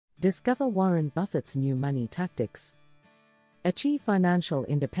Discover Warren Buffett's new money tactics. Achieve financial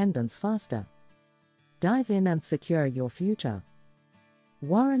independence faster. Dive in and secure your future.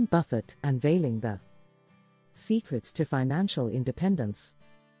 Warren Buffett unveiling the secrets to financial independence.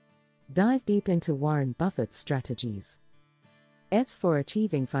 Dive deep into Warren Buffett's strategies. S for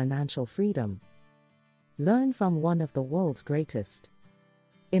achieving financial freedom. Learn from one of the world's greatest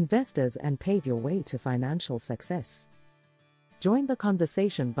investors and pave your way to financial success. Join the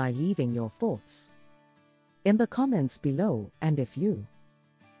conversation by leaving your thoughts in the comments below, and if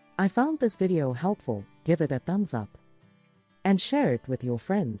I found this video helpful, give it a thumbs up and share it with your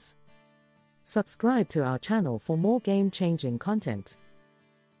friends. Subscribe to our channel for more game-changing content.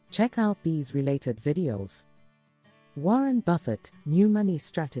 Check out these related videos. Warren Buffett, New Money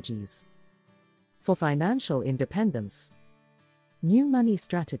Strategies for Financial Independence. New money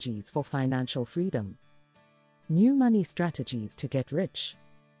strategies for financial freedom. New money strategies to get rich.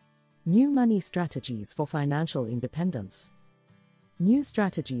 New money strategies for financial independence. New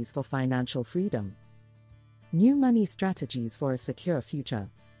strategies for financial freedom. New money strategies for a secure future.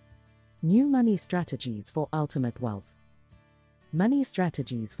 New money strategies for ultimate wealth. Money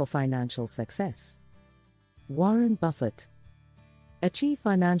strategies for financial success. Warren Buffett. Achieve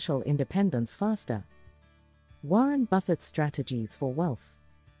financial independence faster. Warren Buffett strategies for wealth.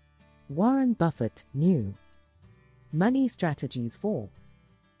 Warren Buffett, new money strategies for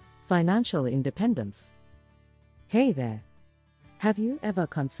financial independence. Hey there. Have you ever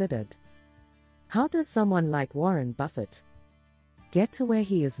considered, how does someone like Warren Buffett get to where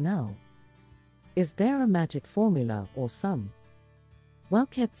he is now? Is there a magic formula or some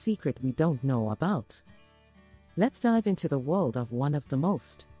well-kept secret we don't know about? Let's dive into the world of one of the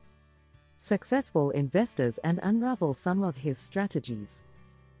most successful investors and unravel some of his strategies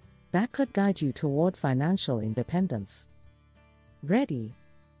that could guide you toward financial independence. Ready?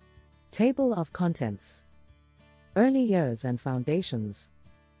 Table of contents. Early years and foundations.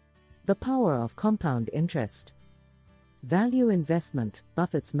 The power of compound interest. Value investment,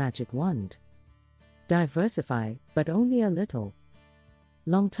 Buffett's magic wand. Diversify, but only a little.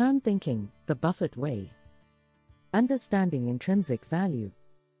 Long-term thinking, the Buffett way. Understanding intrinsic value.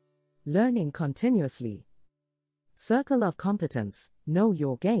 Learning continuously. Circle of competence, know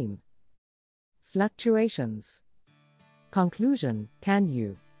your game. Fluctuations. Conclusion, can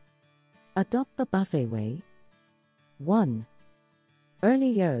you adopt the Buffett way? 1. Early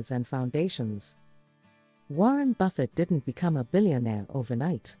years and foundations. Warren Buffett didn't become a billionaire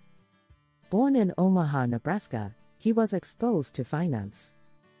overnight. Born in Omaha, Nebraska, he was exposed to finance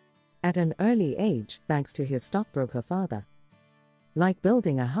at an early age thanks to his stockbroker father. Like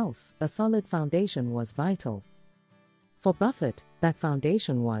building a house, a solid foundation was vital. For Buffett, that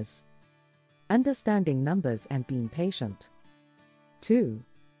foundation was understanding numbers and being patient. 2.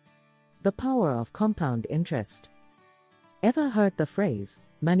 The power of compound interest. Ever heard the phrase,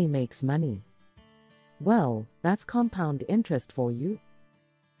 money makes money? Well, that's compound interest for you.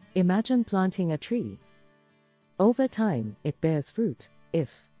 Imagine planting a tree. Over time, it bears fruit.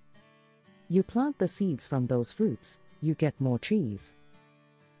 If you plant the seeds from those fruits, you get more trees.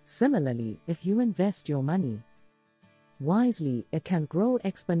 Similarly, if you invest your money wisely, it can grow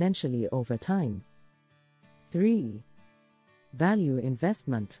exponentially over time. 3. Value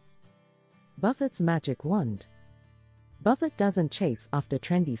investment. Buffett's magic wand. Buffett doesn't chase after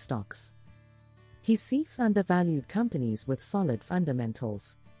trendy stocks. He seeks undervalued companies with solid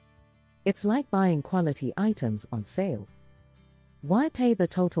fundamentals. It's like buying quality items on sale. Why pay the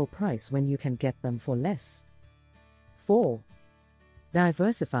total price when you can get them for less? 4.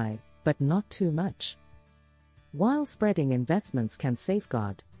 Diversify, but not too much. While spreading investments can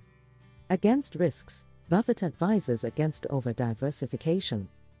safeguard against risks, Buffett advises against over-diversification.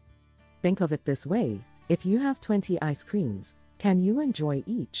 Think of it this way, if you have 20 ice creams, can you enjoy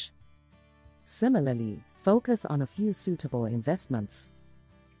each? Similarly, focus on a few suitable investments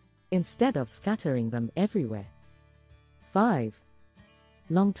instead of scattering them everywhere. 5.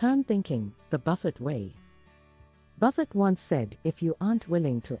 Long-term thinking, the Buffett way. Buffett once said, if you aren't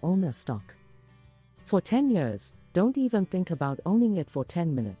willing to own a stock for 10 years, don't even think about owning it for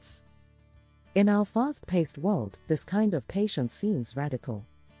 10 minutes. In our fast-paced world, this kind of patience seems radical.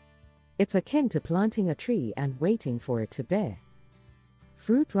 It's akin to planting a tree and waiting for it to bear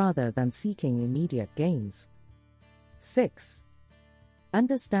fruit rather than seeking immediate gains. 6.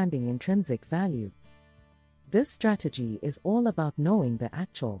 Understanding intrinsic value. This strategy is all about knowing the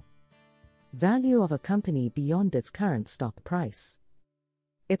actual value of a company beyond its current stock price.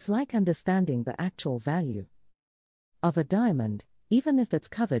 It's like understanding the actual value of a diamond, even if it's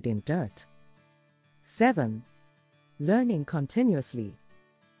covered in dirt. 7. Learning continuously.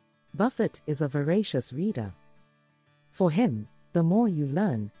 Buffett is a voracious reader. For him, the more you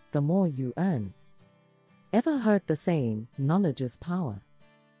learn, the more you earn. Ever heard the saying, knowledge is power?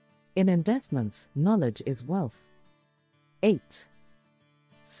 In investments, knowledge is wealth. 8.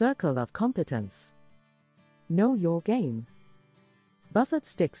 Circle of competence. Know your game. Buffett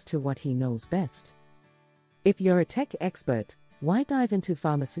sticks to what he knows best. If you're a tech expert, why dive into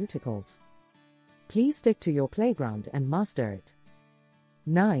pharmaceuticals? Please stick to your playground and master it.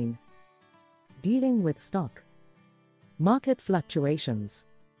 9. Dealing with stock market fluctuations.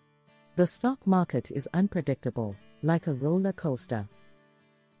 The stock market is unpredictable, like a roller coaster.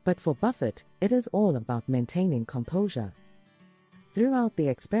 But for Buffett, it is all about maintaining composure. Throughout the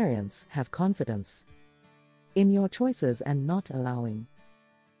experience, have confidence in your choices and not allowing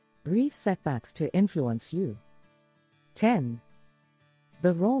brief setbacks to influence you. 10.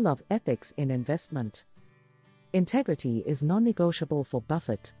 The role of ethics in investment. Integrity is non-negotiable for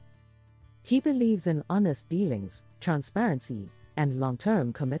Buffett. He believes in honest dealings, transparency, and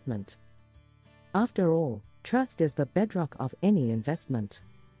long-term commitment. After all, trust is the bedrock of any investment.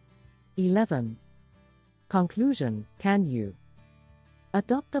 11. Conclusion: can you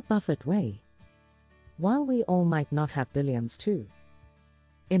adopt the Buffett way? While we all might not have billions to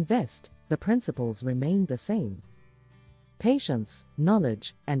invest, the principles remain the same. Patience,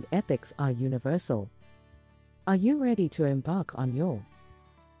 knowledge, and ethics are universal. Are you ready to embark on your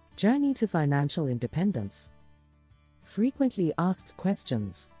journey to financial independence? Frequently asked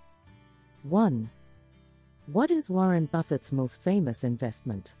questions. 1. What is Warren Buffett's most famous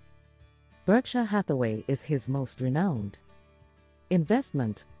investment? Berkshire Hathaway is his most renowned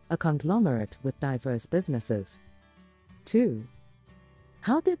investment, a conglomerate with diverse businesses. 2.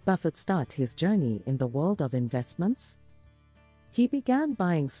 How did Buffett start his journey in the world of investments? He began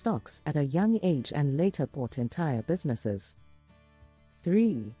buying stocks at a young age and later bought entire businesses.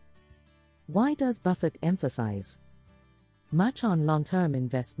 3. Why does Buffett emphasize much on long-term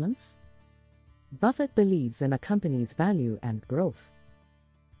investments? Buffett believes in a company's value and growth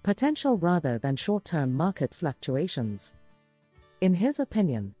potential rather than short-term market fluctuations. In his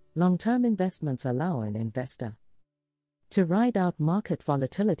opinion, long-term investments allow an investor to ride out market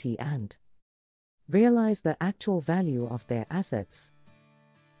volatility and realize the actual value of their assets.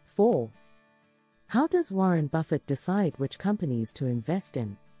 4. How does Warren Buffett decide which companies to invest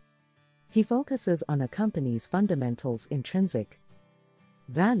in? He focuses on a company's fundamentals, intrinsic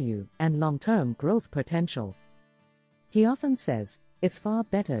value, and long-term growth potential. He often says, it's far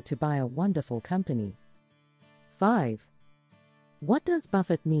better to buy a wonderful company. 5. What does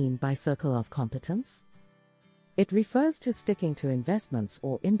Buffett mean by circle of competence? It refers to sticking to investments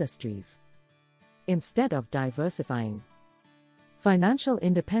or industries instead of diversifying. Financial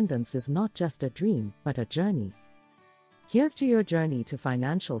independence is not just a dream, but a journey. Here's to your journey to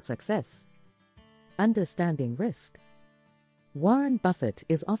financial success. Understanding risk. Warren Buffett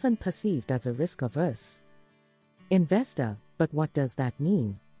is often perceived as a risk-averse investor, but what does that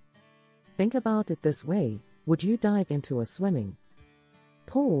mean? Think about it this way: would you dive into a swimming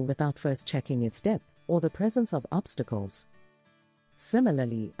pool without first checking its depth or the presence of obstacles?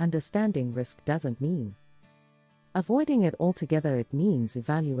 Similarly, understanding risk doesn't mean avoiding it altogether. It means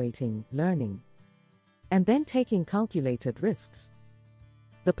evaluating, learning, and then taking calculated risks.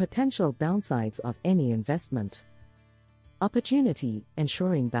 The potential downsides of any investment opportunity,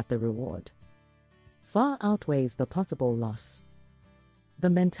 ensuring that the reward far outweighs the possible loss. The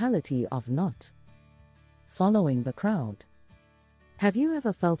mentality of not following the crowd. Have you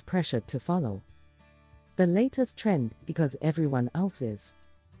ever felt pressured to follow the latest trend because everyone else is?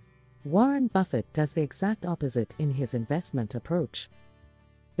 Warren Buffett does the exact opposite in his investment approach,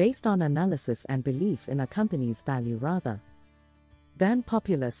 based on analysis and belief in a company's value rather than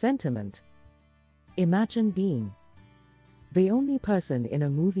popular sentiment. Imagine being the only person in a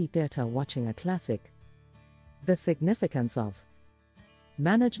movie theater watching a classic. The significance of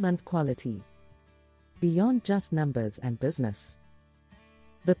management quality beyond just numbers and business.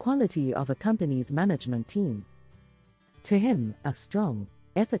 The quality of a company's management team. To him, a strong,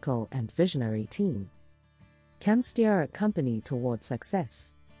 ethical, and visionary team can steer a company toward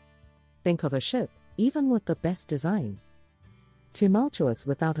success. Think of a ship, even with the best design, tumultuous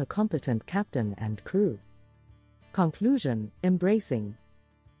without a competent captain and crew. Conclusion: embracing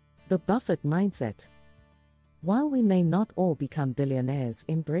the Buffett mindset. While we may not all become billionaires,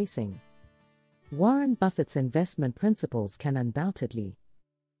 embracing Warren Buffett's investment principles can undoubtedly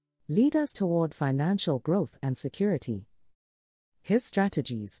lead us toward financial growth and security. His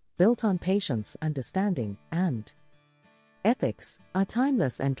strategies, built on patience, understanding, and ethics, are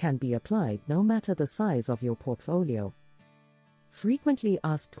timeless and can be applied no matter the size of your portfolio. Frequently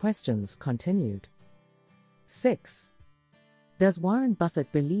asked questions continued. 6. Does Warren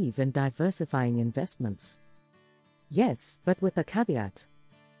Buffett believe in diversifying investments? Yes, but with a caveat.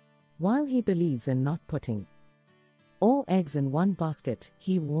 While he believes in not putting all eggs in one basket,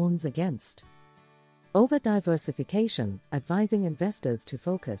 he warns against over-diversification, advising investors to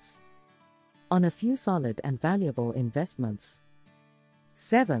focus on a few solid and valuable investments.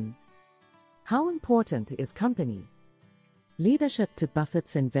 7. How important is company leadership to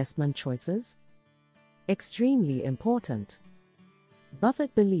Buffett's investment choices? Extremely important.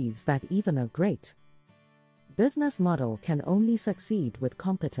 Buffett believes that even a great business model can only succeed with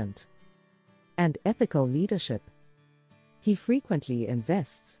competent and ethical leadership. He frequently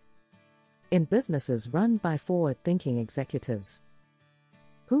invests in businesses run by forward-thinking executives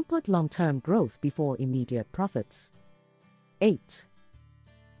who put long-term growth before immediate profits. 8.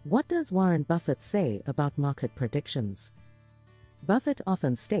 What does Warren Buffett say about market predictions? Buffett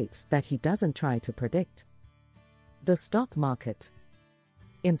often states that he doesn't try to predict the stock market.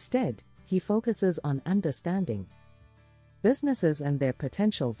 Instead, he focuses on understanding businesses and their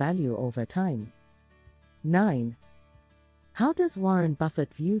potential value over time. 9. How does Warren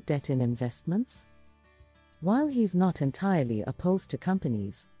Buffett view debt in investments? While he's not entirely opposed to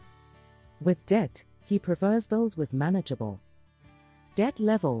companies with debt, he prefers those with manageable debt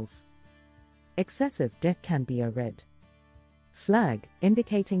levels. Excessive debt can be a red flag,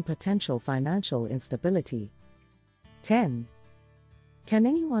 indicating potential financial instability. 10. Can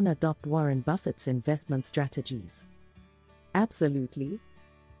anyone adopt Warren Buffett's investment strategies? Absolutely.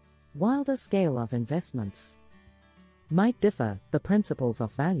 While the scale of investments might differ, the principles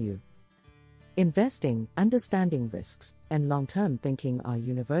of value investing, understanding risks, and long-term thinking are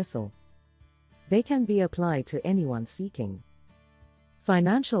universal. They can be applied to anyone seeking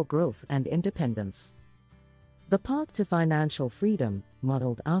financial growth and independence. The path to financial freedom,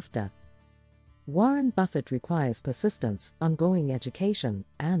 modeled after Warren Buffett, requires persistence, ongoing education,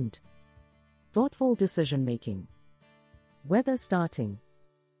 and thoughtful decision-making. Whether starting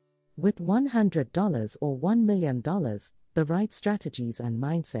with $100 or $1 million, the right strategies and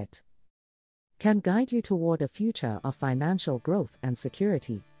mindset can guide you toward a future of financial growth and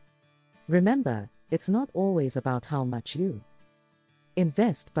security. Remember, it's not always about how much you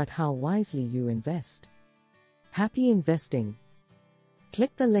invest but how wisely you invest. Happy investing!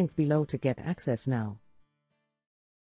 Click the link below to get access now.